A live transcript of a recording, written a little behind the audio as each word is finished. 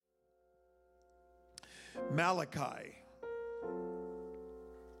Malachi.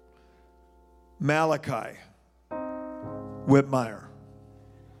 Whitmire.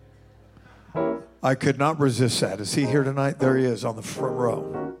 I could not resist that. Is he here tonight? There he is on the front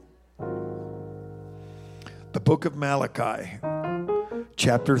row. The book of Malachi,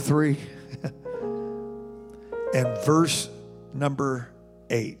 chapter 3, and verse number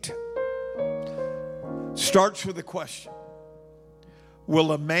 8. Starts with a question.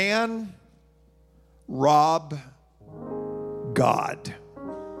 Will a man rob God?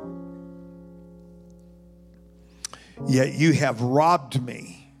 Yet you have robbed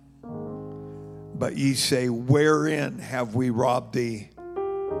me. But ye say, wherein have we robbed thee?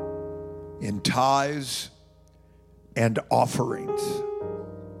 In tithes and offerings.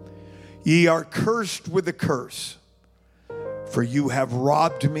 Ye are cursed with a curse, for you have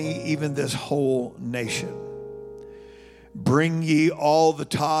robbed me, even this whole nation. Bring ye all the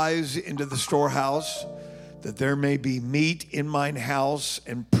tithes into the storehouse, that there may be meat in mine house,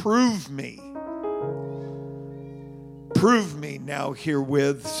 and prove me. Prove me now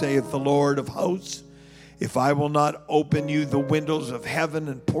herewith, saith the Lord of hosts, if I will not open you the windows of heaven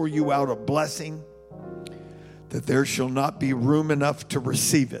and pour you out a blessing, that there shall not be room enough to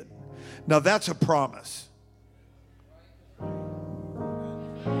receive it. Now that's a promise.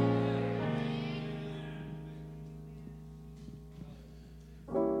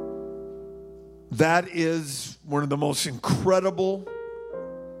 That is one of the most incredible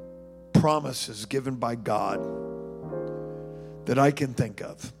promises given by God that I can think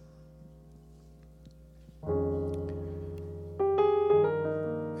of.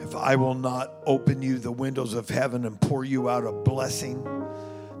 If I will not open you the windows of heaven and pour you out a blessing,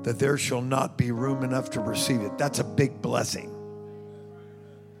 that there shall not be room enough to receive it. That's a big blessing.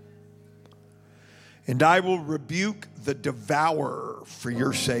 And I will rebuke the devourer for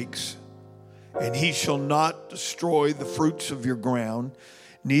your sakes, and he shall not destroy the fruits of your ground,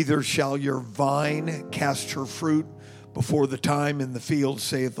 neither shall your vine cast her fruit before the time in the field,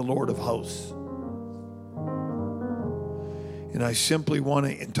 saith the Lord of hosts. And I simply want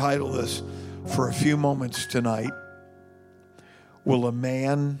to entitle this for a few moments tonight, Will a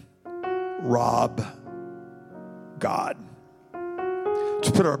man rob God? Let's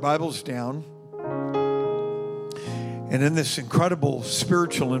put our Bibles down. And in this incredible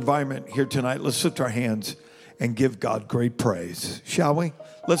spiritual environment here tonight, let's lift our hands and give God great praise. Shall we?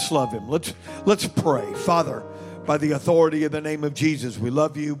 Let's love him. Let's pray. Father, by the authority of the name of Jesus, we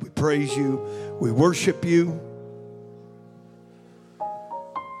love you, we praise you, we worship you.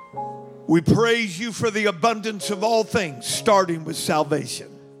 We praise you for the abundance of all things, starting with salvation.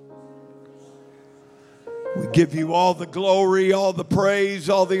 We give you all the glory, all the praise,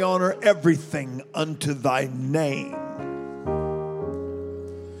 all the honor, everything unto thy name.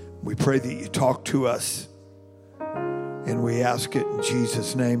 We pray that you talk to us, and we ask it in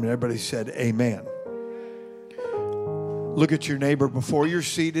Jesus' name. And everybody said, amen. Look at your neighbor before you're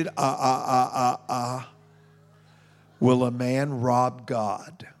seated. Will a man rob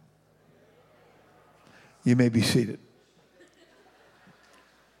God? You may be seated.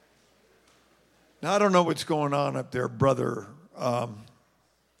 Now, I don't know what's going on up there, brother, but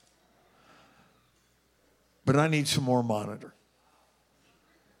I need some more monitor.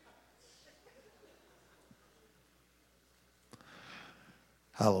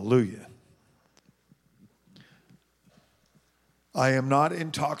 Hallelujah. I am not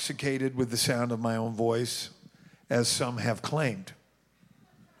intoxicated with the sound of my own voice, as some have claimed.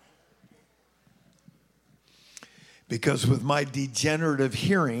 Because with my degenerative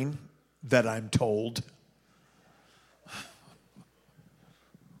hearing, that I'm told,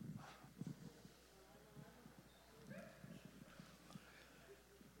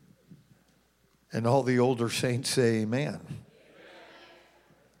 and all the older saints say amen.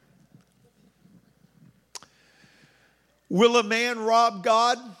 Will a man rob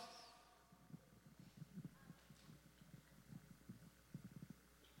God?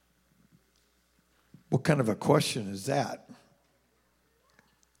 What kind of a question is that?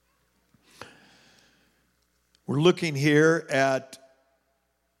 We're looking here at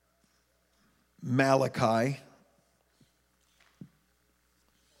Malachi,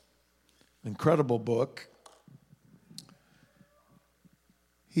 incredible book.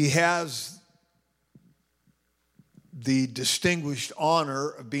 He has the distinguished honor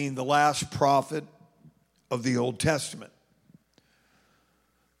of being the last prophet of the Old Testament.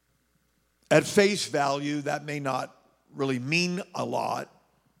 At face value, that may not really mean a lot,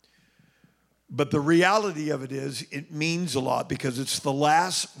 but the reality of it is it means a lot because it's the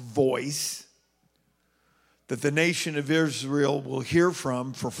last voice that the nation of Israel will hear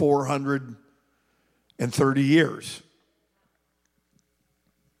from for 430 years.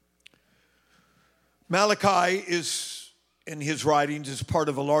 Malachi is, in his writings, is part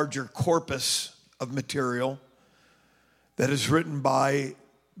of a larger corpus of material that is written by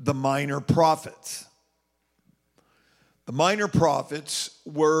the minor prophets. The minor prophets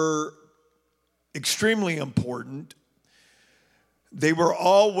were extremely important. They were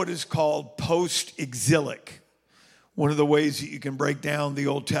all what is called post-exilic. One of the ways that you can break down the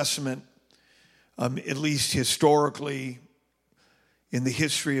Old Testament, at least historically, in the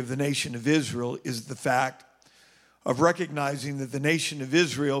history of the nation of Israel, is the fact of recognizing that the nation of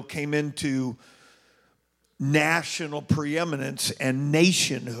Israel came into national preeminence and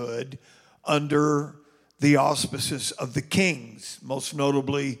nationhood under the auspices of the kings, most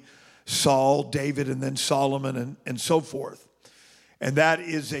notably Saul, David, and then Solomon, and so forth. And that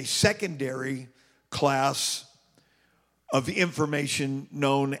is a secondary class of information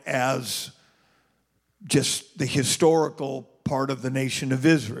known as just the historical part of the nation of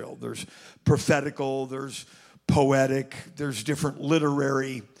Israel. There's prophetical, there's poetic, there's different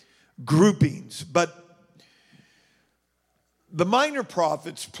literary groupings. But the minor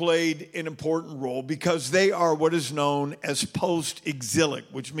prophets played an important role because they are what is known as post-exilic,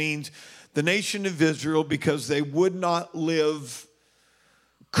 which means the nation of Israel, because they would not live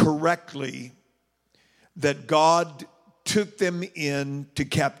correctly, that God took them into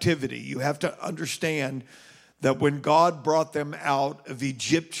captivity. You have to understand that when God brought them out of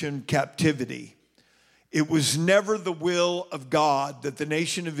Egyptian captivity, it was never the will of God that the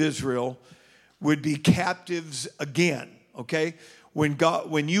nation of Israel would be captives again, okay?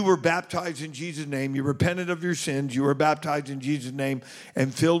 When you were baptized in Jesus' name, you repented of your sins, you were baptized in Jesus' name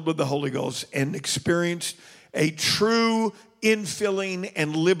and filled with the Holy Ghost and experienced a true infilling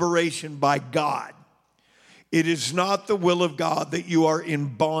and liberation by God. It is not the will of God that you are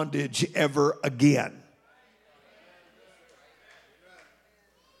in bondage ever again.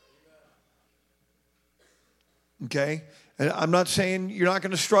 Okay? And I'm not saying you're not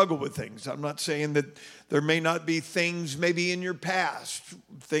going to struggle with things. I'm not saying that there may not be things maybe in your past,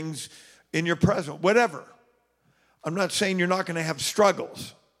 things in your present, whatever. I'm not saying you're not going to have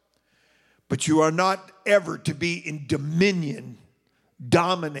struggles. But you are not ever to be in dominion,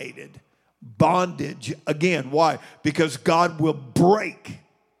 dominated, bondage again. Why? Because God will break.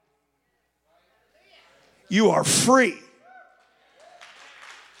 You are free.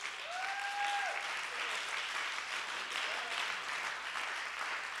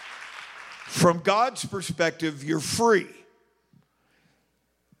 From God's perspective, you're free.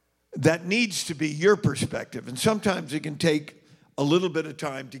 That needs to be your perspective. And sometimes it can take a little bit of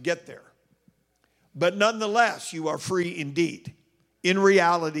time to get there. But nonetheless, you are free indeed. In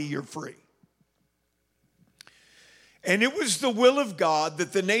reality, you're free. And it was the will of God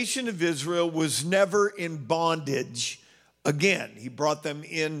that the nation of Israel was never in bondage again. He brought them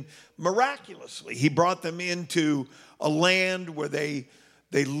in miraculously. He brought them into a land where they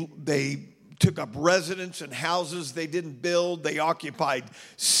took up residence and houses they didn't build. They occupied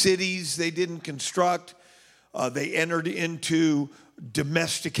cities they didn't construct. They entered into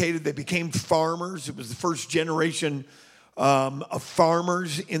domesticated. They became farmers. It was the first generation of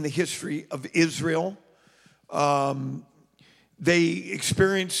farmers in the history of Israel. They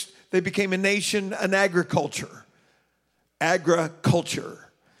became a nation, an agriculture,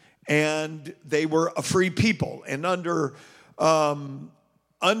 and they were a free people. And under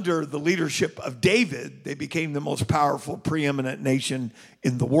the leadership of David, they became the most powerful, preeminent nation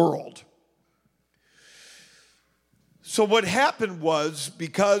in the world. So what happened was,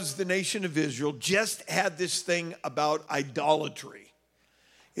 because the nation of Israel just had this thing about idolatry,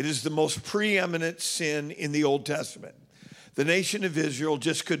 it is the most preeminent sin in the Old Testament. The nation of Israel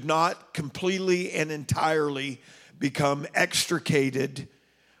just could not completely and entirely become extricated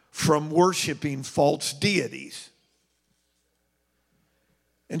from worshiping false deities.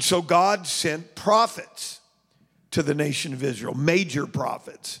 And so God sent prophets to the nation of Israel, major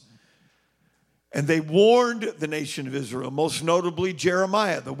prophets. And they warned the nation of Israel, most notably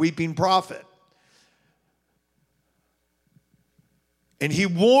Jeremiah, the weeping prophet. And he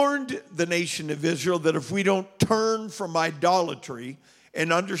warned the nation of Israel that if we don't turn from idolatry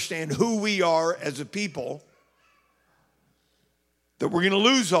and understand who we are as a people, that we're going to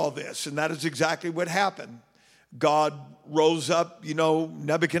lose all this. And that is exactly what happened. God rose up,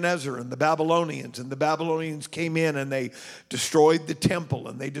 Nebuchadnezzar and the Babylonians came in and they destroyed the temple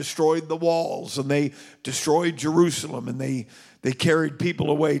and they destroyed the walls and they destroyed Jerusalem and they carried people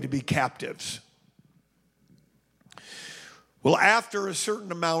away to be captives. Well, after a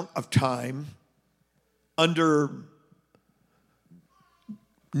certain amount of time, under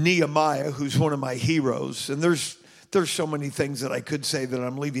Nehemiah, who's one of my heroes, and there's so many things that I could say that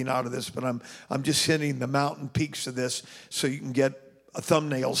I'm leaving out of this, but I'm just hitting the mountain peaks of this so you can get a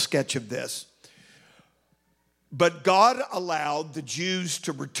thumbnail sketch of this. But God allowed the Jews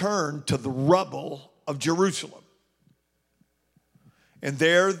to return to the rubble of Jerusalem. And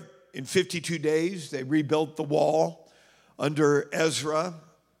there, in 52 days, they rebuilt the wall. Under Ezra,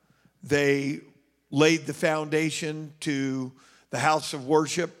 they laid the foundation to the house of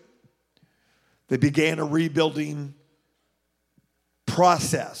worship. They began a rebuilding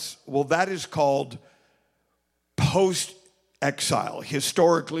process. Well, that is called post-exile.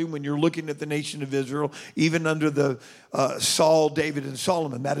 Historically, when you're looking at the nation of Israel, even under the Saul, David, and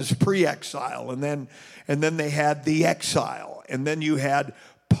Solomon, that is pre-exile. And then they had the exile. And then you had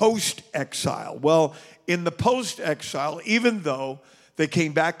post-exile. Well, in the post-exile, even though they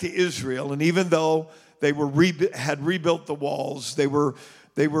came back to Israel, and even though they had rebuilt the walls, they were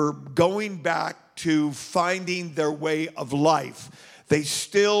going back to finding their way of life. They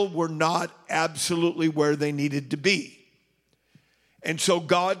still were not absolutely where they needed to be. And so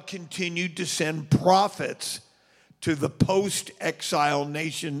God continued to send prophets to the post-exile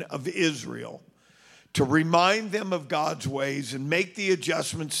nation of Israel to remind them of God's ways and make the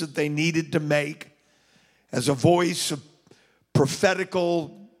adjustments that they needed to make as a voice of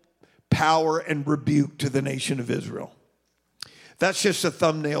prophetical power and rebuke to the nation of Israel. That's just a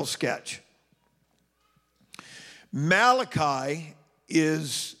thumbnail sketch. Malachi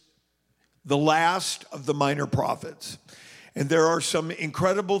is the last of the minor prophets. And there are some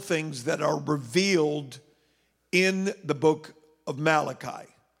incredible things that are revealed in the book of Malachi.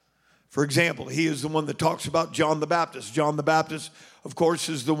 For example, he is the one that talks about John the Baptist. John the Baptist, of course,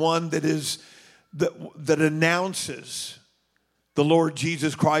 is the one that announces the Lord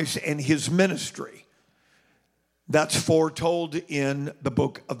Jesus Christ and his ministry. That's foretold in the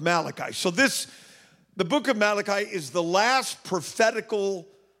book of Malachi. So the book of Malachi is the last prophetical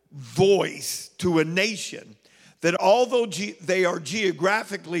voice to a nation that, although they are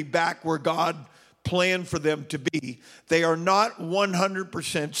geographically back where God planned for them to be, they are not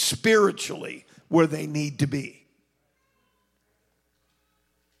 100% spiritually where they need to be.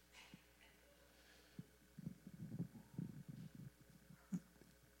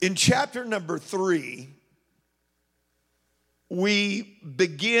 In chapter number 3, we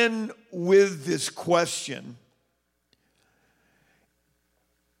begin with this question.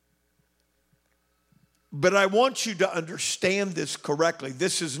 But I want you to understand this correctly.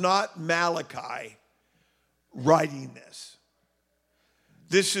 This is not Malachi writing this.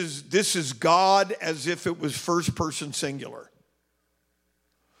 This is God as if it was first person singular.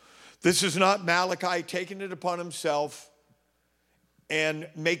 This is not Malachi taking it upon himself and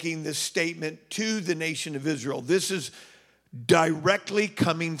making this statement to the nation of Israel. This is directly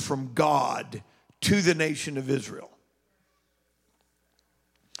coming from God to the nation of Israel.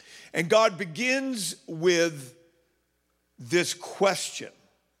 And God begins with this question.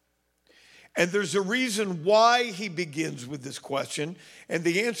 And there's a reason why he begins with this question. And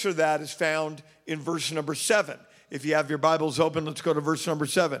the answer to that is found in verse number 7. If you have your Bibles open, let's go to verse number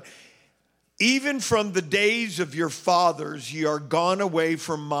 7. Even from the days of your fathers, ye are gone away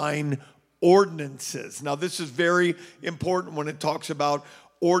from mine ordinances. Now, this is very important when it talks about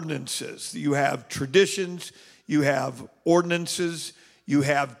ordinances. You have traditions, you have ordinances, you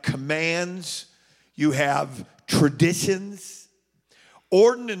have commands, you have traditions.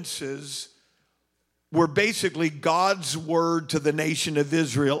 Ordinances were basically God's word to the nation of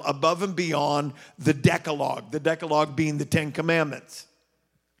Israel above and beyond the Decalogue being the Ten Commandments.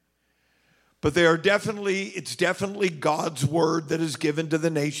 But it's definitely God's word that is given to the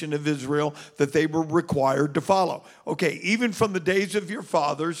nation of Israel that they were required to follow. Okay, even from the days of your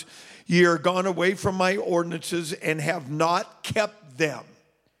fathers, ye are gone away from my ordinances and have not kept them.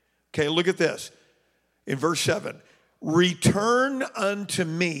 Okay, look at this. In verse 7, return unto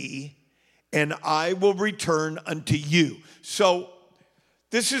me, and I will return unto you. So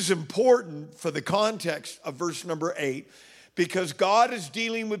this is important for the context of verse number 8, because God is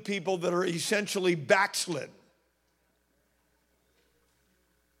dealing with people that are essentially backslid.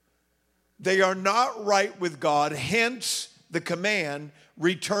 They are not right with God, hence the command,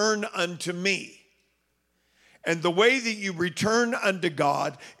 return unto me. And the way that you return unto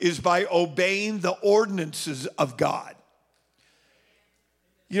God is by obeying the ordinances of God.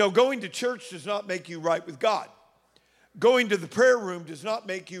 You know, going to church does not make you right with God. Going to the prayer room does not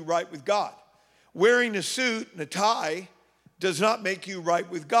make you right with God. Wearing a suit and a tie does not make you right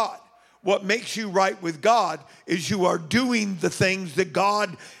with God. What makes you right with God is you are doing the things that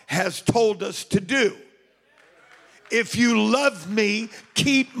God has told us to do. if you love me,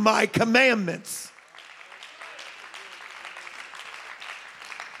 keep my commandments.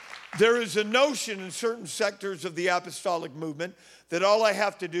 There is a notion in certain sectors of the apostolic movement that all I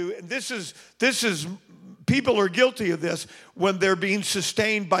have to do, and this is people are guilty of this when they're being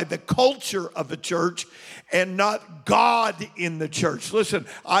sustained by the culture of the church and not God in the church. Listen,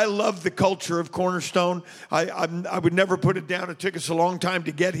 I love the culture of Cornerstone. I would never put it down. It took us a long time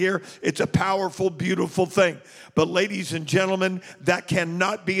to get here. It's a powerful, beautiful thing. But ladies and gentlemen, that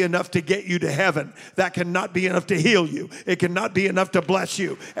cannot be enough to get you to heaven. That cannot be enough to heal you. It cannot be enough to bless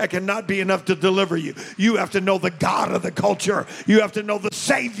you. It cannot be enough to deliver you. You have to know the God of the culture. You have to know the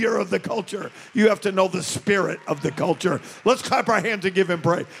Savior of the culture. You have to know the Spirit of the culture. Let's clap our hands and give him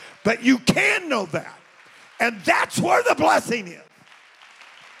praise. But you can know that. And that's where the blessing is.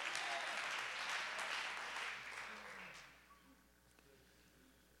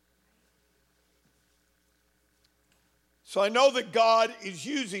 So I know that God is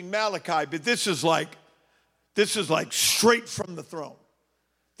using Malachi, but this is like straight from the throne.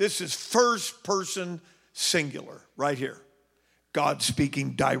 This is first person singular right here. God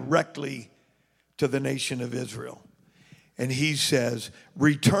speaking directly to the nation of Israel. And he says,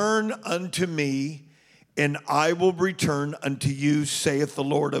 return unto me, and I will return unto you, saith the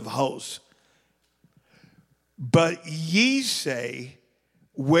Lord of hosts. But ye say,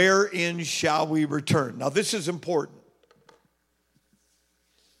 wherein shall we return? Now this is important.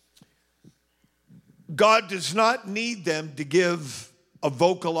 God does not need them to give a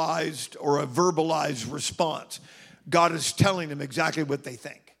vocalized or a verbalized response. God is telling them exactly what they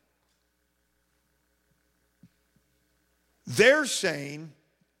think. They're saying,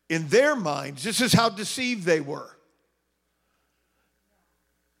 in their minds, this is how deceived they were.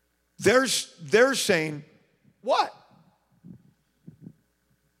 They're saying, what?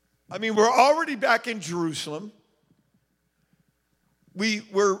 I mean, we're already back in Jerusalem.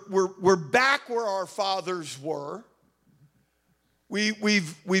 We're back where our fathers were.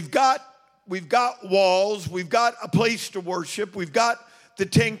 We've got walls. We've got a place to worship. We've got the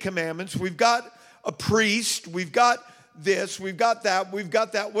 10 Commandments. We've got a priest. We've got this. We've got that. We've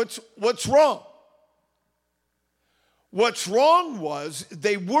got that. What's wrong? What's wrong was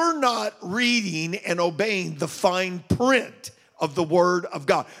they were not reading and obeying the fine print of the Word of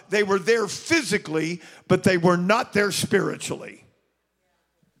God. They were there physically, but they were not there spiritually.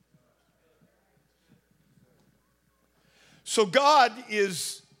 So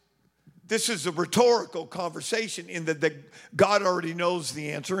this is a rhetorical conversation in that God already knows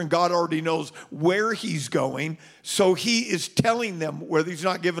the answer and God already knows where he's going. So he is telling them where he's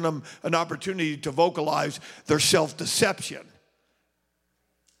not giving them an opportunity to vocalize their self-deception.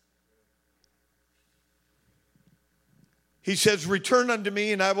 He says, return unto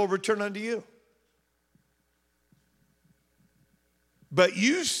me and I will return unto you. But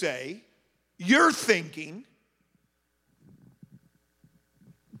you say, you're thinking,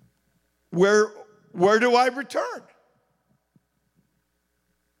 where do I return?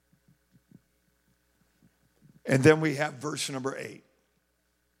 And then we have verse number 8.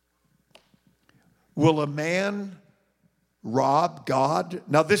 Will a man rob God?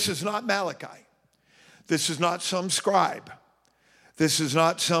 Now this is not Malachi. This is not some scribe. This is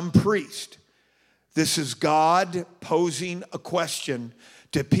not some priest. This is God posing a question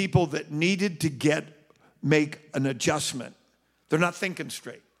to people that needed to make an adjustment. They're not thinking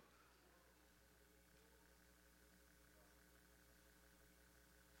straight.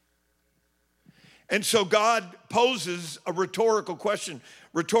 And so God poses a rhetorical question.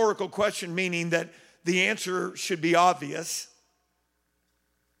 Rhetorical question meaning that the answer should be obvious.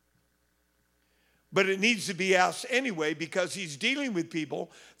 But it needs to be asked anyway because he's dealing with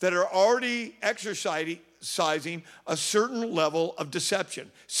people that are already exercising a certain level of deception,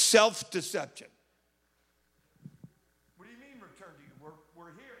 self-deception. What do you mean return to you?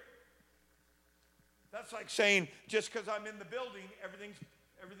 We're here. That's like saying just because I'm in the building, everything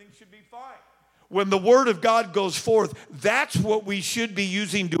should be fine. When the Word of God goes forth, that's what we should be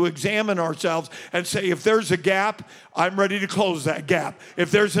using to examine ourselves and say, if there's a gap, I'm ready to close that gap.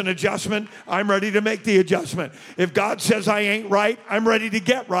 If there's an adjustment, I'm ready to make the adjustment. If God says I ain't right, I'm ready to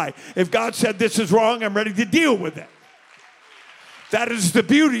get right. If God said this is wrong, I'm ready to deal with it. That is the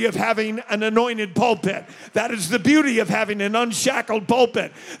beauty of having an anointed pulpit. That is the beauty of having an unshackled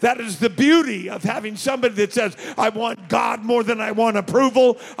pulpit. That is the beauty of having somebody that says, I want God more than I want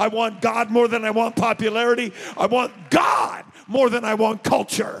approval. I want God more than I want popularity. I want God more than I want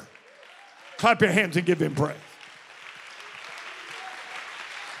culture. Clap your hands and give him praise.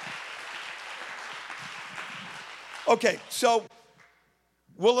 Okay, so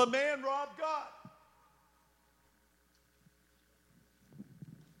will a man rob God?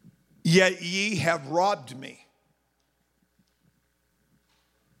 yet ye have robbed me.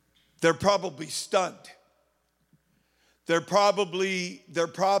 They're probably stunned. They're probably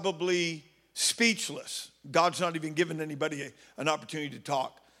speechless. God's not even giving anybody an opportunity to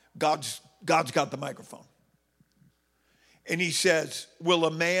talk. God's got the microphone. And he says, will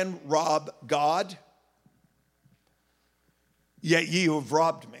a man rob God? Yet ye have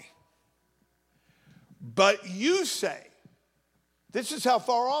robbed me. But you say, this is how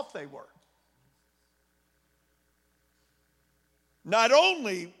far off they were. Not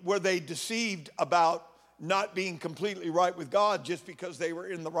only were they deceived about not being completely right with God just because they were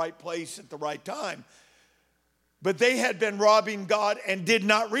in the right place at the right time, but they had been robbing God and did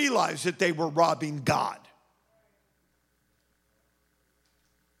not realize that they were robbing God.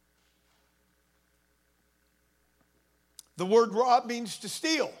 The word rob means to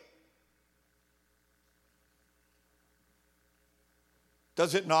steal.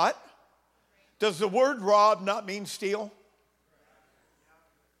 Does it not? Does the word rob not mean steal?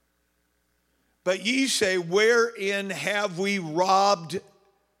 But ye say, wherein have we robbed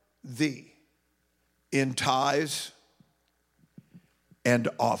thee? In tithes and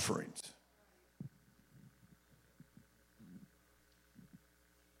offerings.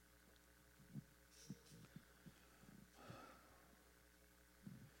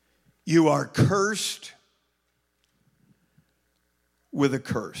 You are cursed with a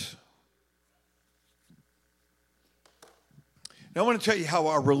curse. Now I want to tell you how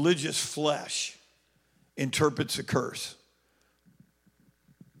our religious flesh interprets a curse.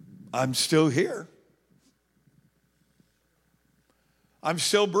 I'm still here. I'm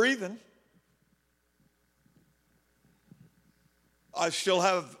still breathing. I still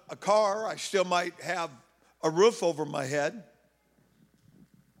have a car. I still might have a roof over my head.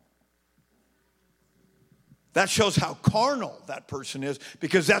 That shows how carnal that person is,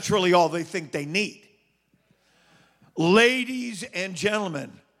 because that's really all they think they need. Ladies and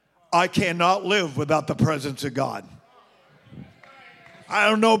gentlemen, I cannot live without the presence of God. I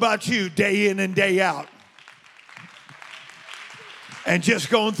don't know about you, day in and day out. And just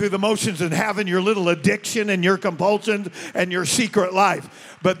going through the motions and having your little addiction and your compulsions and your secret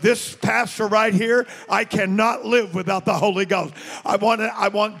life. But this pastor right here, I cannot live without the Holy Ghost. I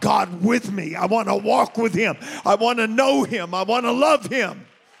want God with me. I want to walk with him. I want to know him. I want to love him.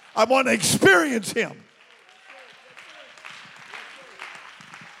 I want to experience him.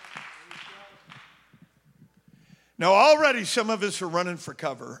 Now, already some of us are running for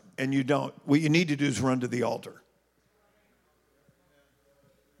cover, and you don't. What you need to do is run to the altar.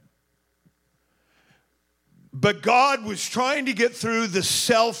 But God was trying to get through the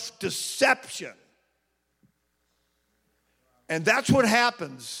self-deception. And that's what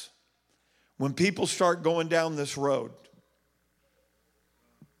happens when people start going down this road.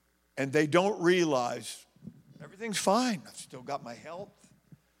 And they don't realize everything's fine. I've still got my health.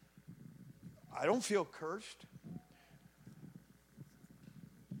 I don't feel cursed.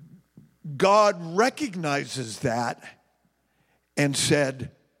 God recognizes that and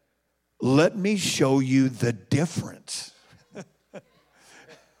said, let me show you the difference.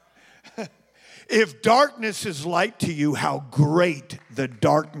 If darkness is light to you, how great the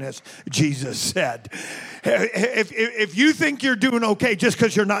darkness, Jesus said. If you think you're doing okay just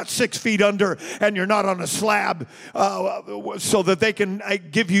because you're not 6 feet under and you're not on a slab so that they can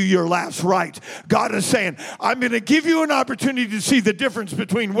give you your last rites, God is saying, I'm going to give you an opportunity to see the difference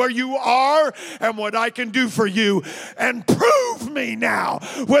between where you are and what I can do for you, and prove me now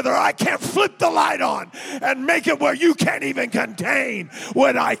whether I can't flip the light on and make it where you can't even contain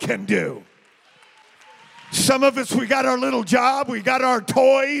what I can do. Some of us, we got our little job, we got our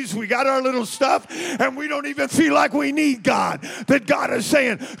toys, we got our little stuff, and we don't even feel like we need God. That God is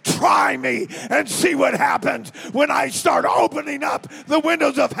saying, try me and see what happens when I start opening up the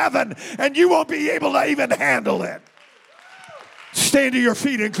windows of heaven, and you won't be able to even handle it. Stand to your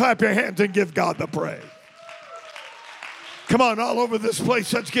feet and clap your hands and give God the praise. Come on, all over this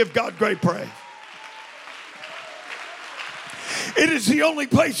place, let's give God great praise. It is the only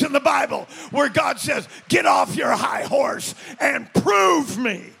place in the Bible where God says, get off your high horse and prove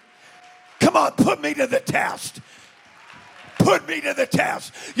me. Come on, put me to the test. Put me to the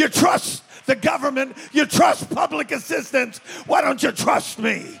test. You trust the government. You trust public assistance. Why don't you trust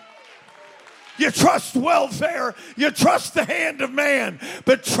me? You trust welfare. You trust the hand of man.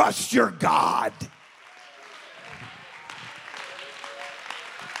 But trust your God.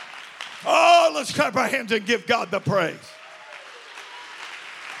 Oh, let's clap our hands and give God the praise.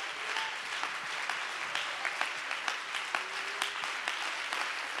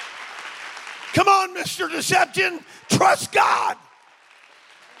 Come on, Mr. Deception. Trust God.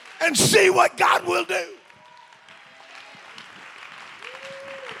 and see what God will do.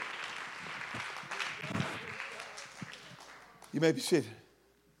 You may be seated.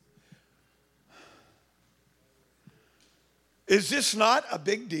 Is this not a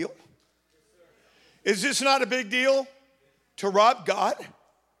big deal? Is this not a big deal to rob God?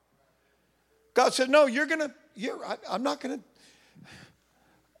 God said, no, I'm not going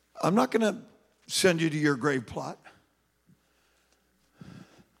to send you to your grave plot.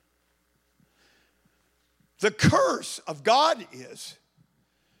 The curse of God is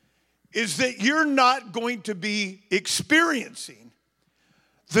that you're not going to be experiencing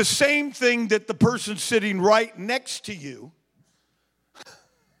the same thing that the person sitting right next to you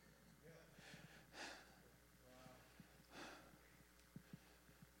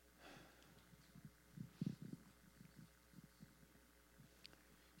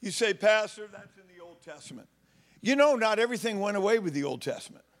You say, Pastor, that's in the Old Testament. You know, not everything went away with the Old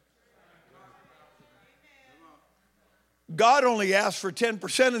Testament. God only asked for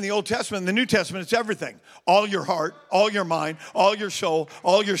 10% in the Old Testament. In the New Testament, it's everything. All your heart, all your mind, all your soul,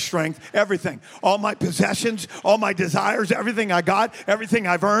 all your strength, everything. All my possessions, all my desires, everything I got, everything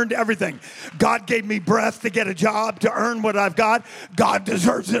I've earned, everything. God gave me breath to get a job, to earn what I've got. God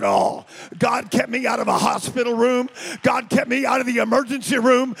deserves it all. God kept me out of a hospital room. God kept me out of the emergency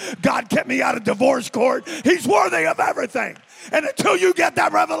room. God kept me out of divorce court. He's worthy of everything. And until you get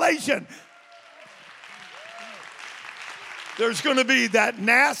that revelation, there's going to be that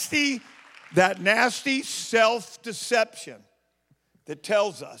nasty self-deception that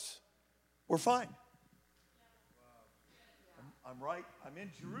tells us we're fine. I'm right. I'm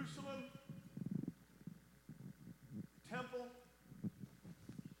in Jerusalem, temple,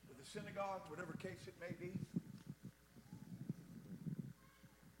 or the synagogue, whatever case it may be.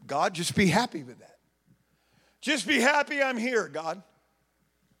 God, just be happy with that. Just be happy I'm here, God.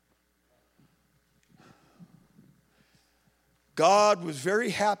 God was very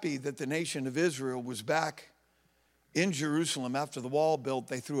happy that the nation of Israel was back in Jerusalem after the wall built.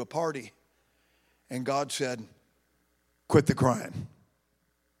 They threw a party. And God said, quit the crying.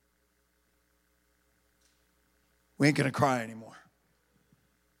 We ain't going to cry anymore.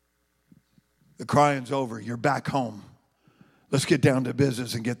 The crying's over. You're back home. Let's get down to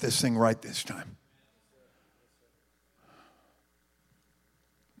business and get this thing right this time.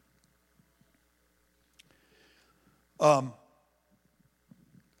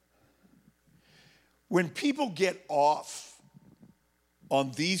 When people get off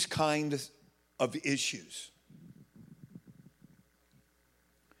on these kinds of issues,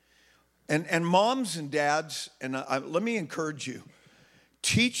 and moms and dads, and let me encourage you,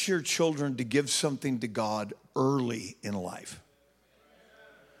 teach your children to give something to God early in life.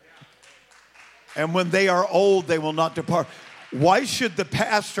 And when they are old, they will not depart. Why should the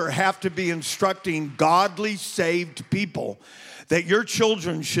pastor have to be instructing godly, saved people that your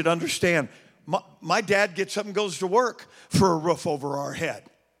children should understand? My dad gets up and goes to work for a roof over our head.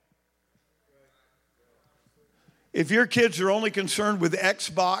 If your kids are only concerned with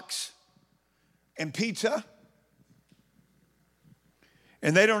Xbox and pizza,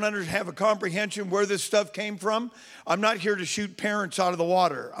 and they don't have a comprehension where this stuff came from, I'm not here to shoot parents out of the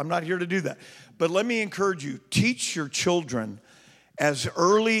water. I'm not here to do that. But let me encourage you, teach your children as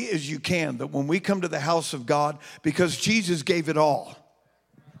early as you can that when we come to the house of God, because Jesus gave it all.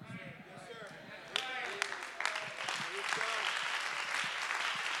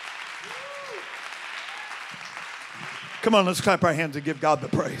 Come on, let's clap our hands and give God the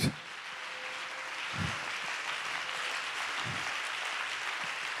praise.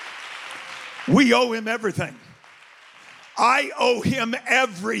 We owe him everything. I owe him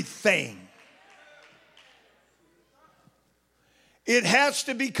everything. It has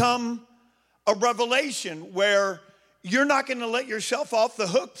to become a revelation where you're not going to let yourself off the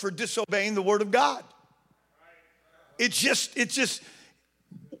hook for disobeying the word of God. It's just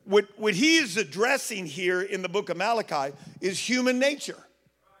what he is addressing here in the book of Malachi is human nature.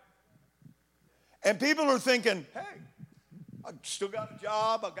 And people are thinking, hey, I still got a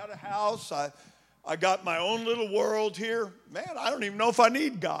job, I got a house, I got my own little world here. Man, I don't even know if I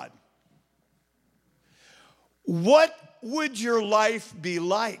need God. What would your life be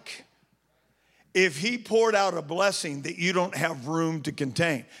like if he poured out a blessing that you don't have room to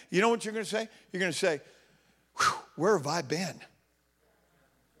contain? You know what you're going to say? You're going to say, where have I been?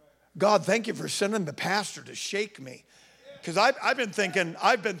 God, thank you for sending the pastor to shake me. Because I've been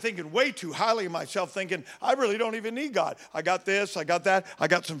thinking way too highly of myself, thinking I really don't even need God. I got this, I got that, I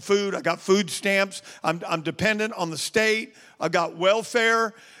got some food, I got food stamps, I'm dependent on the state, I got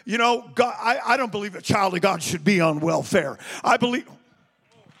welfare. You know, God, I don't believe a child of God should be on welfare. I believe.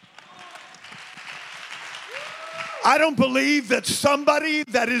 I don't believe that somebody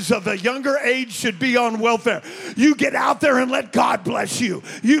that is of a younger age should be on welfare. You get out there and let God bless you.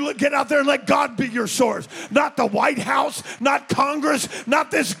 You get out there and let God be your source. Not the White House, not Congress,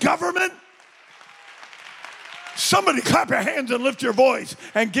 not this government. Somebody clap your hands and lift your voice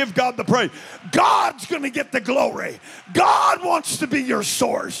and give God the praise. God's going to get the glory. God wants to be your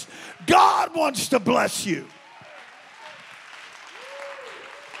source. God wants to bless you.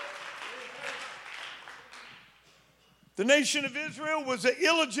 The nation of Israel was an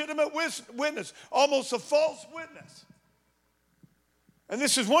illegitimate witness, almost a false witness. And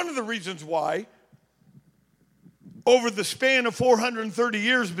this is one of the reasons why, over the span of 430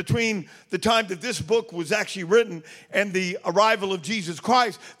 years between the time that this book was actually written and the arrival of Jesus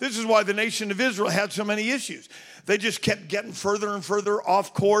Christ, this is why the nation of Israel had so many issues. They just kept getting further and further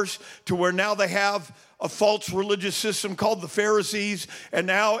off course to where now they have a false religious system called the Pharisees, and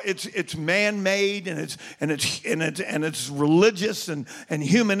now it's man-made and it's religious and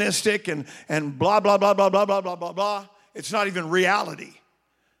humanistic and blah blah blah blah blah blah blah blah blah. It's not even reality.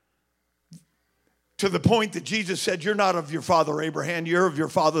 To the point that Jesus said, "You're not of your father Abraham, you're of your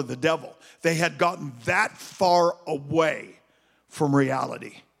father the devil." They had gotten that far away from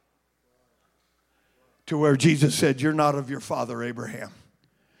reality to where Jesus said, "You're not of your father Abraham.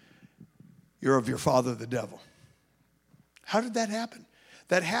 You're of your father the devil." How did that happen?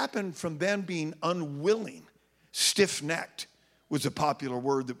 That happened from them being unwilling. Stiff-necked was a popular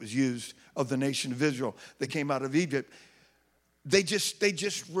word that was used of the nation of Israel that came out of Egypt. They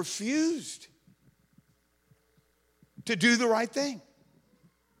just refused to do the right thing.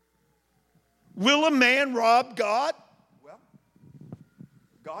 Will a man rob God? Well,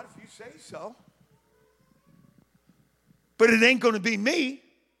 God, if you say so. But it ain't going to be me.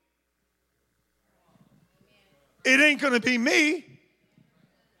 It ain't going to be me.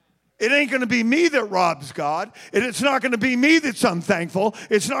 It ain't going to be me that robs God. And it's not going to be me that's unthankful.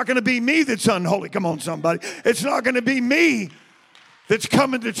 It's not going to be me that's unholy. Come on, somebody. It's not going to be me that's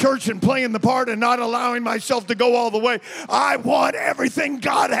coming to church and playing the part and not allowing myself to go all the way. I want everything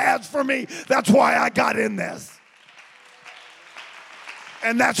God has for me. That's why I got in this.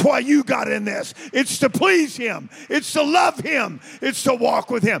 And that's why you got in this. It's to please Him. It's to love Him. It's to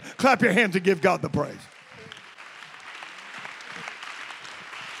walk with Him. Clap your hands and give God the praise.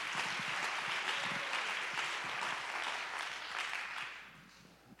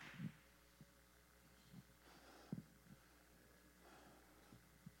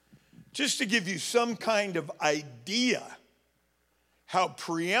 Just to give you some kind of idea how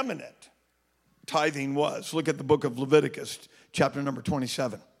preeminent tithing was, look at the book of Leviticus, chapter number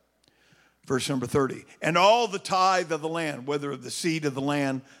 27, verse number 30. And all the tithe of the land, whether of the seed of the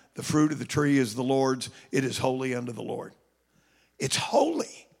land, the fruit of the tree is the Lord's, it is holy unto the Lord. It's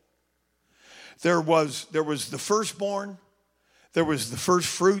holy. There was the firstborn, there was the first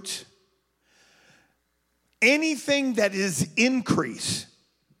fruits. Anything that is increase,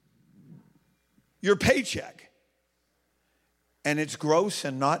 your paycheck, and it's gross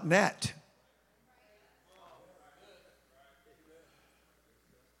and not net.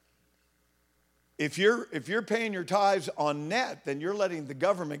 If you're paying your tithes on net, then you're letting the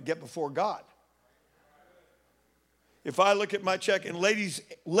government get before God. If I look at my check, and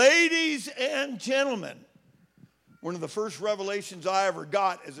ladies and gentlemen, one of the first revelations I ever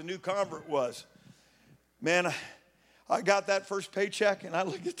got as a new convert was, man, I got that first paycheck, and I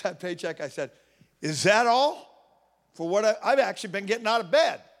looked at that paycheck, I said, is that all for what I've actually been getting out of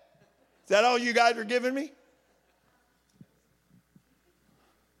bed? Is that all you guys are giving me?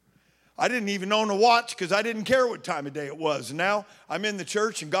 I didn't even own a watch because I didn't care what time of day it was. And now I'm in the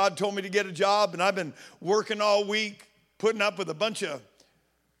church and God told me to get a job, and I've been working all week, putting up with a bunch of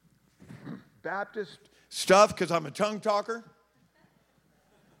Baptist stuff because I'm a tongue talker.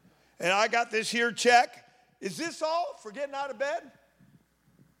 And I got this here check. Is this all for getting out of bed?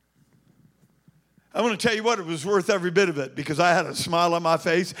 I'm going to tell you what, it was worth every bit of it because I had a smile on my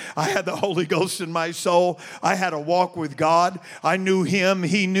face. I had the Holy Ghost in my soul. I had a walk with God. I knew Him.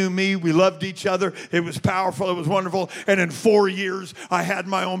 He knew me. We loved each other. It was powerful. It was wonderful. And in 4 years, I had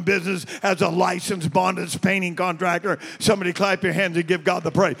my own business as a licensed bondage painting contractor. Somebody clap your hands and give God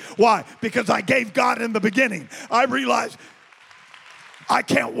the praise. Why? Because I gave God in the beginning. I realized I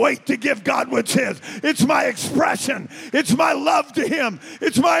can't wait to give God what's His. It's my expression. It's my love to Him.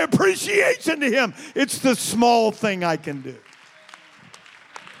 It's my appreciation to Him. It's the small thing I can do.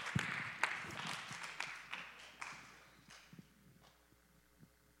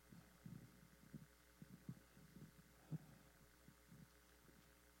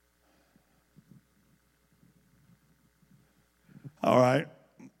 All right,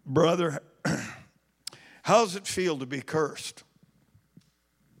 brother. How does it feel to be cursed?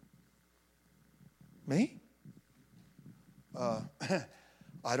 Me?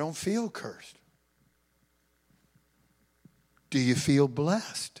 I don't feel cursed. Do you feel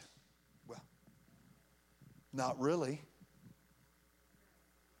blessed? Well, not really.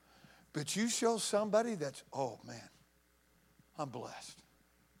 But you show somebody that's, oh man, I'm blessed.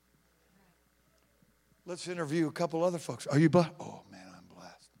 Let's interview a couple other folks. Are you blessed? Oh man, I'm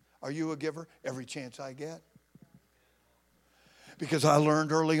blessed. Are you a giver? Every chance I get. Because I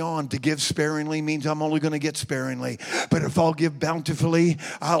learned early on to give sparingly means I'm only going to get sparingly. But if I'll give bountifully,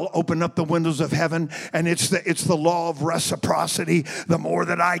 I'll open up the windows of heaven. And it's the law of reciprocity. The more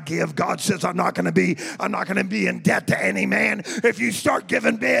that I give, God says I'm not going to be in debt to any man. If you start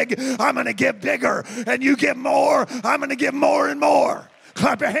giving big, I'm going to give bigger. And you give more, I'm going to give more and more.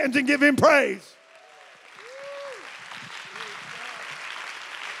 Clap your hands and give him praise.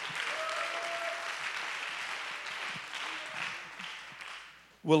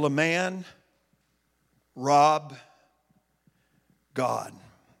 Will a man rob God?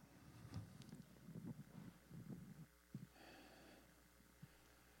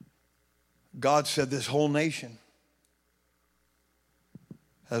 God said this whole nation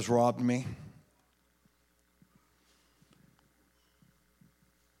has robbed me.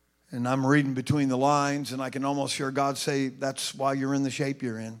 And I'm reading between the lines, and I can almost hear God say, that's why you're in the shape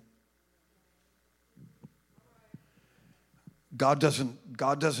you're in. God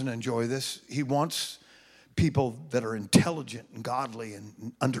doesn't enjoy this. He wants people that are intelligent and godly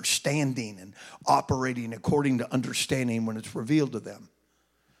and understanding and operating according to understanding when it's revealed to them.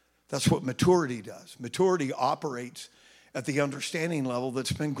 That's what maturity does. Maturity operates at the understanding level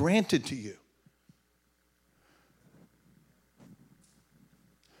that's been granted to you.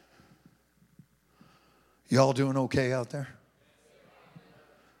 Y'all doing okay out there?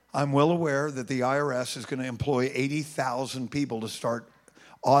 I'm well aware that the IRS is going to employ 80,000 people to start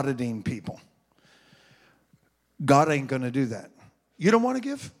auditing people. God ain't going to do that. You don't want to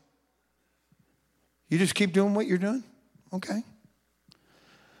give? You just keep doing what you're doing? Okay.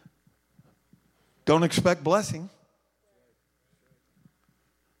 Don't expect blessing.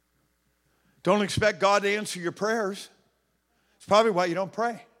 Don't expect God to answer your prayers. It's probably why you don't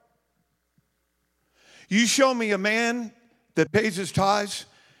pray. You show me a man that pays his tithes.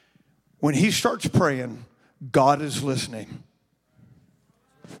 When he starts praying, God is listening.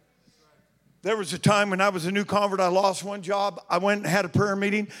 There was a time when I was a new convert, I lost one job. I went and had a prayer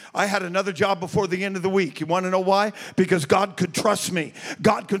meeting. I had another job before the end of the week. You want to know why? Because God could trust me.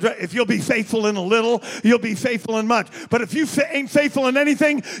 God could, if you'll be faithful in a little, you'll be faithful in much. But if you ain't faithful in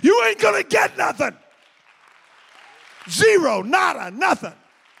anything, you ain't going to get nothing. Zero, nada, nothing.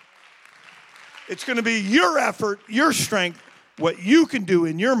 It's going to be your effort, your strength. What you can do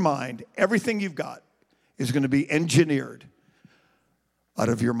in your mind, everything you've got, is going to be engineered out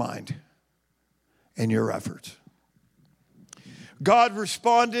of your mind and your efforts. God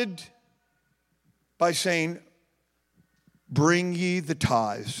responded by saying, bring ye the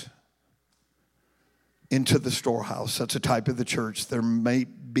tithes into the storehouse. That's a type of the church. There may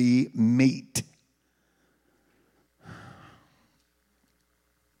be meat.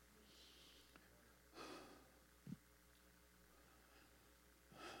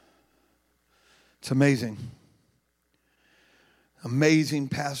 It's amazing. Amazing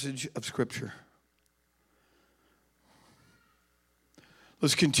passage of Scripture.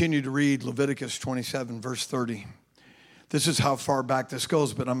 Let's continue to read Leviticus 27, verse 30. This is how far back this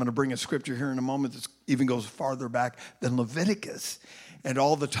goes, but I'm going to bring a scripture here in a moment that even goes farther back than Leviticus. And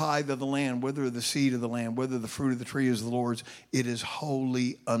all the tithe of the land, whether the seed of the land, whether the fruit of the tree is the Lord's, it is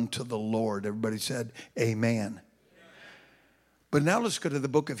holy unto the Lord. Everybody said, amen. But now let's go to the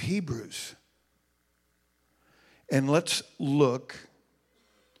book of Hebrews. And let's look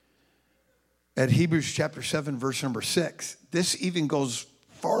at Hebrews chapter 7, verse number 6. This even goes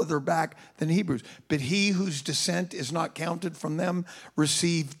farther back than Hebrews. But he whose descent is not counted from them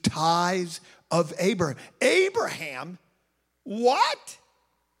received tithes of Abraham. Abraham? What?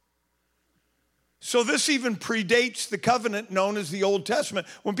 So this even predates the covenant known as the Old Testament.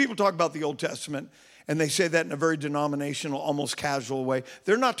 When people talk about the Old Testament, and they say that in a very denominational, almost casual way,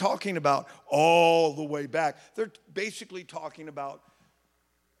 they're not talking about all the way back. They're basically talking about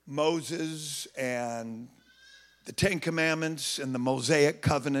Moses and the Ten Commandments and the Mosaic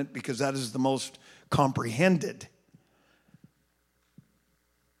covenant, because that is the most comprehended.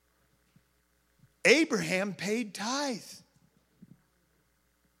 Abraham paid tithes.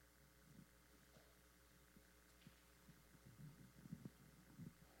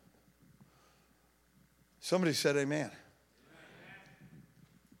 Somebody said amen.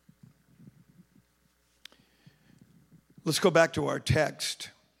 Let's go back to our text.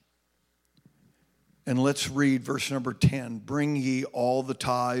 And let's read verse number 10. Bring ye all the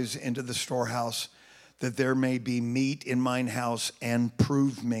tithes into the storehouse, that there may be meat in mine house, and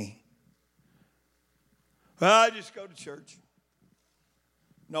prove me. Well, I just go to church.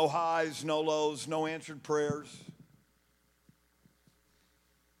 No highs, no lows, no answered prayers.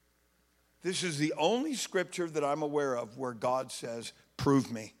 This is the only scripture that I'm aware of where God says,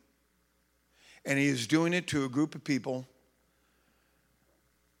 prove me. And he is doing it to a group of people.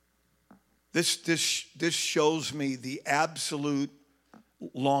 This shows me the absolute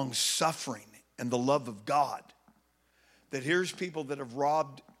long suffering and the love of God. That here's people that have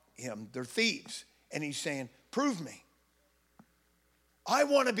robbed him. They're thieves. And he's saying, prove me. I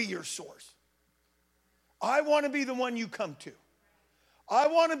want to be your source. I want to be the one you come to. I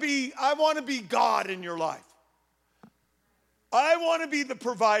want to be God in your life. I want to be the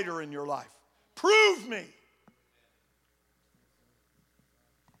provider in your life. Prove me.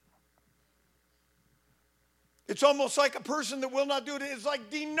 It's almost like a person that will not do it. It's like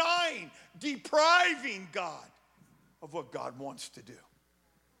depriving God of what God wants to do.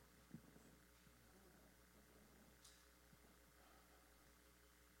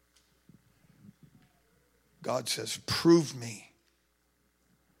 God says, prove me.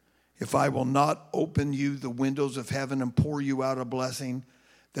 If I will not open you the windows of heaven and pour you out a blessing,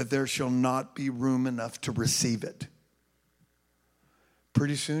 that there shall not be room enough to receive it.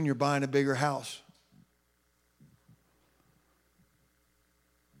 Pretty soon you're buying a bigger house.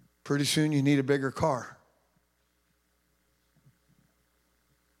 Pretty soon you need a bigger car.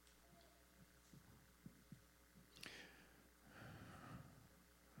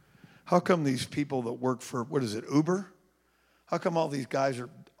 How come these people that work for, Uber? How come all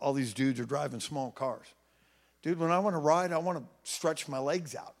these dudes are driving small cars? Dude, when I want to ride, I want to stretch my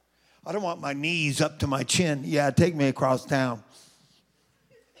legs out. I don't want my knees up to my chin. Yeah, take me across town.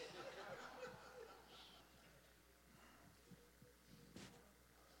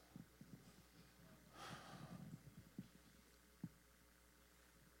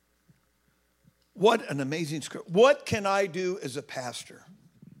 What an amazing script. What can I do as a pastor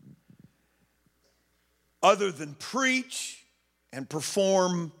other than preach and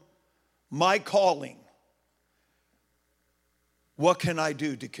perform my calling? What can I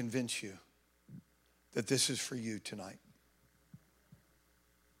do to convince you that this is for you tonight?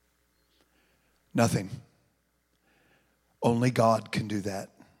 Nothing. Only God can do that.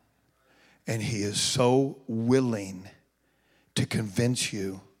 And he is so willing to convince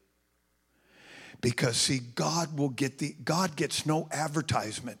you. Because, see, God gets no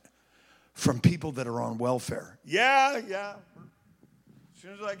advertisement from people that are on welfare. Yeah. As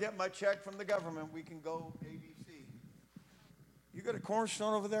soon as I get my check from the government, we can go ABC. You got a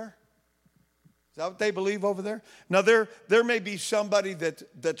Cornerstone over there? Is that what they believe over there? Now, there may be somebody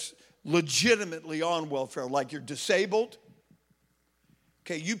that's legitimately on welfare, like you're disabled.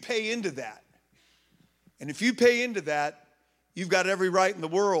 Okay, you pay into that. And if you pay into that, you've got every right in the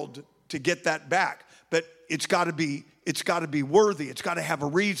world to get that back. But it's got to be worthy. It's got to have a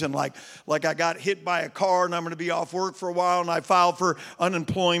reason. Like I got hit by a car and I'm going to be off work for a while and I filed for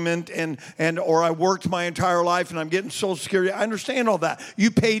unemployment or I worked my entire life and I'm getting Social Security. I understand all that.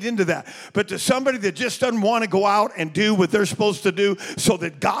 You paid into that. But to somebody that just doesn't want to go out and do what they're supposed to do so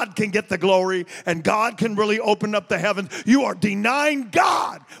that God can get the glory and God can really open up the heavens, you are denying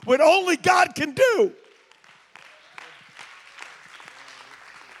God what only God can do.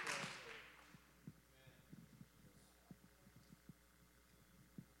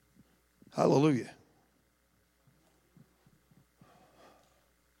 Hallelujah.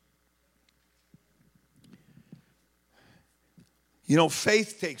 You know,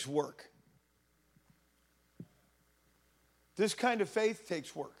 faith takes work. This kind of faith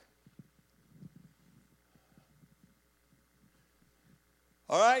takes work.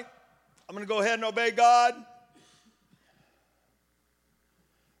 All right? I'm going to go ahead and obey God.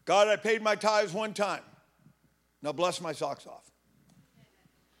 God, I paid my tithes one time. Now bless my socks off.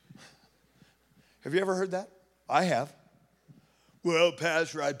 Have you ever heard that? I have. Well,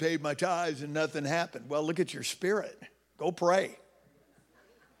 Pastor, I paid my tithes and nothing happened. Well, look at your spirit. Go pray.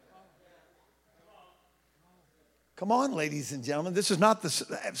 Come on, ladies and gentlemen. This is not the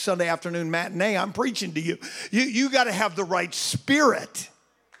Sunday afternoon matinee. I'm preaching to you. You got to have the right spirit.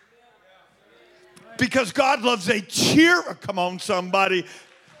 Because God loves a cheer. Come on, somebody.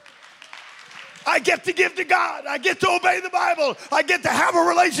 I get to give to God. I get to obey the Bible. I get to have a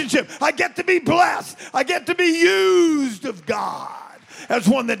relationship. I get to be blessed. I get to be used of God as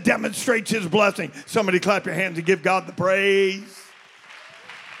one that demonstrates his blessing. Somebody clap your hands and give God the praise.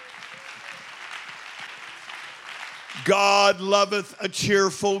 God loveth a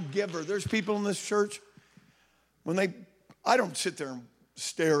cheerful giver. There's people in this church, I don't sit there and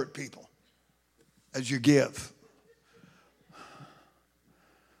stare at people as you give.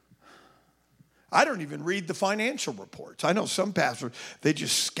 I don't even read the financial reports. I know some pastors, they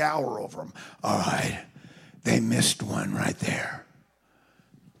just scour over them. All right, they missed one right there.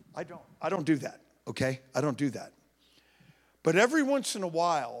 I don't do that, okay? I don't do that. But every once in a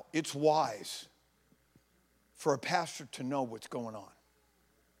while, it's wise for a pastor to know what's going on.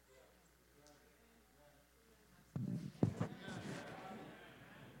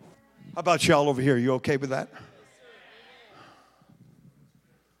 How about y'all over here? You okay with that?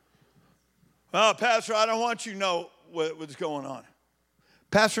 Oh, Pastor, I don't want you to know what's going on.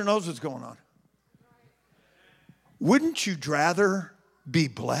 Pastor knows what's going on. Wouldn't you rather be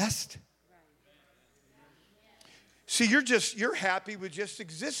blessed? See, you're happy with just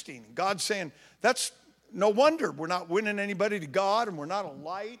existing. God's saying, that's no wonder we're not winning anybody to God, and we're not a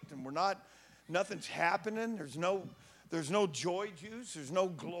light, and nothing's happening. There's no joy juice. There's no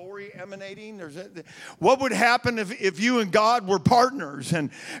glory emanating. What would happen if you and God were partners and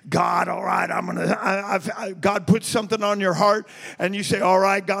God, all right, God puts something on your heart and you say, all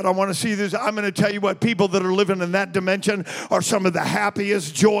right, God, I want to see this. I'm going to tell you what, people that are living in that dimension are some of the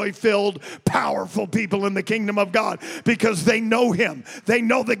happiest, joy-filled, powerful people in the kingdom of God because they know Him. They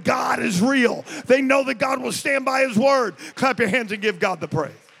know that God is real. They know that God will stand by His word. Clap your hands and give God the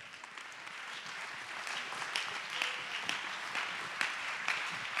praise.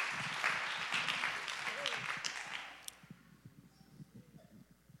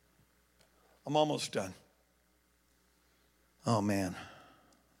 I'm almost done. Oh, man.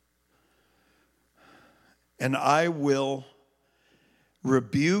 And I will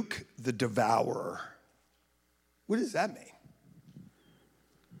rebuke the devourer. What does that mean?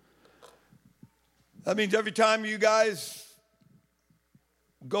 That means every time you guys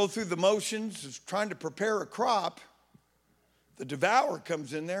go through the motions of trying to prepare a crop, the devourer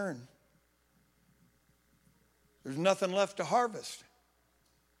comes in there and there's nothing left to harvest.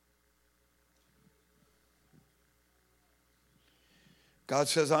 God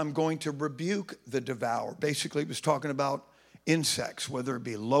says, I'm going to rebuke the devourer. Basically, he was talking about insects, whether it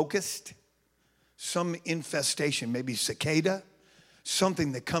be locust, some infestation, maybe cicada,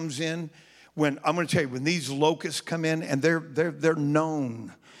 something that comes in. I'm going to tell you, when these locusts come in, and they're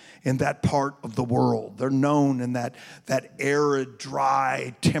known in that part of the world. They're known in that arid,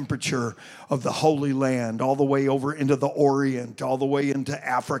 dry temperature of the Holy Land, all the way over into the Orient, all the way into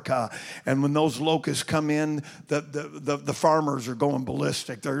Africa. And when those locusts come in, the farmers are going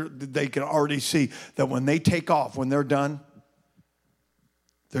ballistic. They can already see that when they take off, when they're done,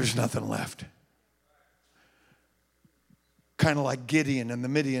 there's nothing left. Kind of like Gideon and the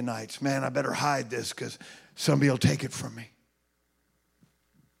Midianites. Man, I better hide this because somebody will take it from me.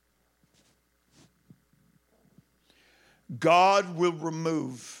 God will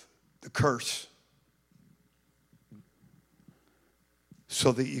remove the curse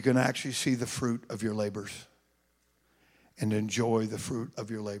so that you can actually see the fruit of your labors and enjoy the fruit of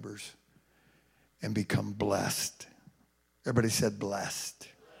your labors and become blessed. Everybody said blessed.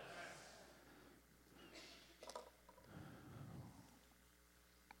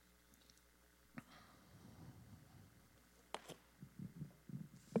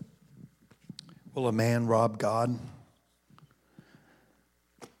 Will a man rob God?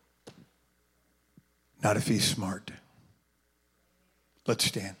 Not if he's smart. Let's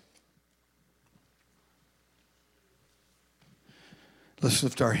stand. Let's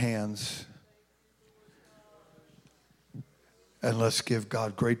lift our hands and let's give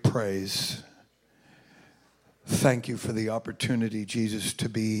God great praise. Thank you for the opportunity, Jesus, to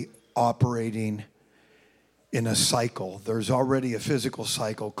be operating in a cycle. There's already a physical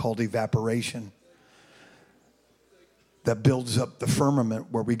cycle called evaporation that builds up the firmament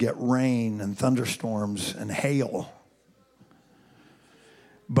where we get rain and thunderstorms and hail.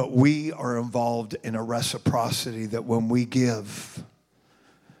 But we are involved in a reciprocity that when we give,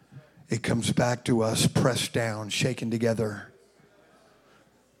 it comes back to us, pressed down, shaken together.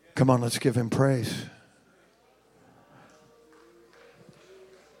 Come on, let's give Him praise.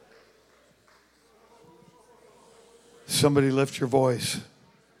 Somebody lift your voice.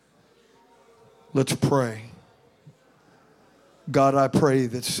 Let's pray. God, I pray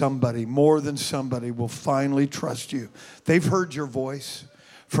that somebody, more than somebody, will finally trust you. They've heard your voice.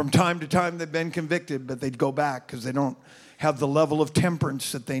 From time to time, they've been convicted, but they'd go back because they don't have the level of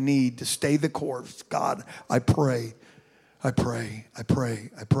temperance that they need to stay the course. God, I pray, I pray, I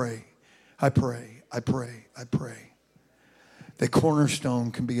pray, I pray, I pray, I pray, I pray. The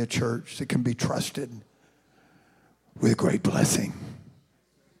Cornerstone can be a church that can be trusted with great blessing.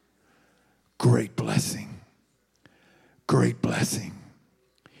 Great blessing. Great blessing.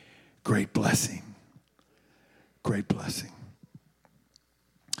 Great blessing. Great blessing.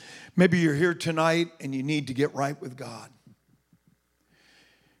 Maybe you're here tonight and you need to get right with God.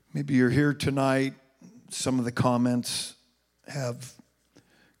 Maybe you're here tonight, some of the comments have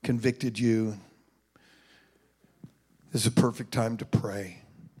convicted you. This is a perfect time to pray.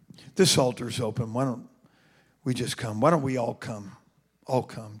 This altar's open. Why don't we just come? Why don't we all come? All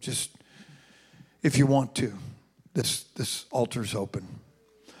come. Just if you want to. This altar's open.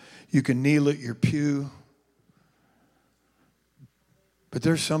 You can kneel at your pew. But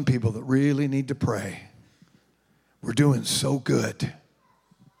there's some people that really need to pray. We're doing so good.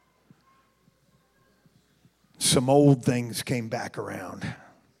 Some old things came back around.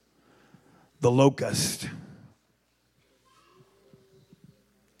 The locust.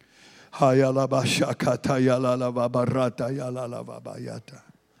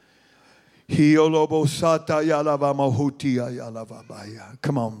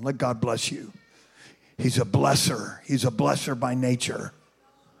 Come on, let God bless you. He's a blesser. He's a blesser by nature.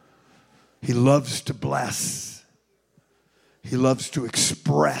 He loves to bless. He loves to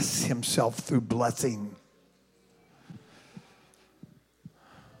express himself through blessing.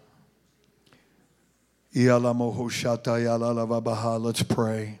 Let's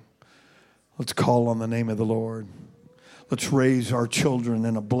pray. Let's call on the name of the Lord. Let's raise our children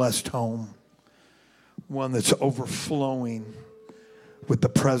in a blessed home. One that's overflowing with the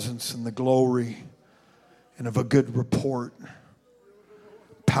presence and the glory and of a good report.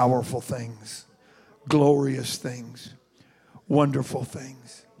 Powerful things, glorious things, wonderful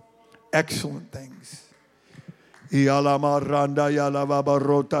things, excellent things. Come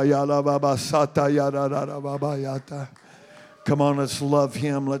on, let's love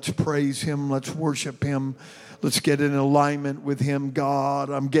him. Let's praise him. Let's worship him. Let's get in alignment with him. God,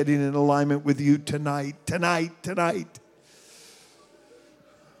 I'm getting in alignment with you tonight.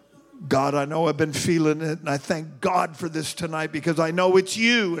 God, I know I've been feeling it, and I thank God for this tonight because I know it's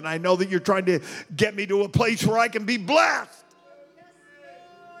you, and I know that you're trying to get me to a place where I can be blessed.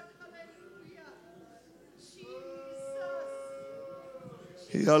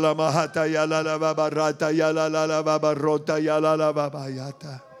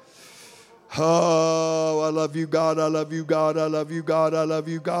 Oh, I love you, God. I love you, God. I love you, God. I love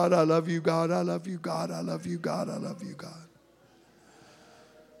you, God. I love you, God. I love you, God. I love you, God. I love you, God.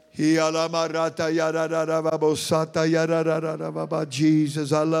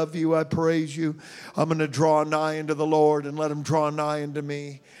 Jesus, I love you. I praise you. I'm going to draw nigh into the Lord and let him draw nigh into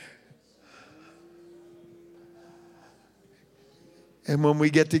me. And when we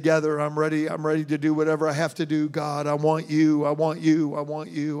get together, I'm ready to do whatever I have to do. God, I want you. I want you. I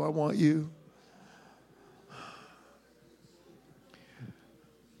want you. I want you.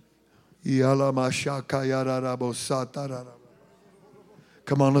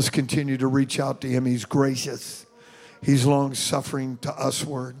 Come on, let's continue to reach out to him. He's gracious. He's long-suffering to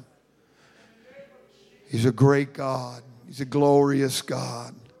usward. He's a great God. He's a glorious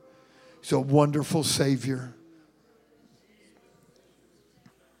God. He's a wonderful Savior.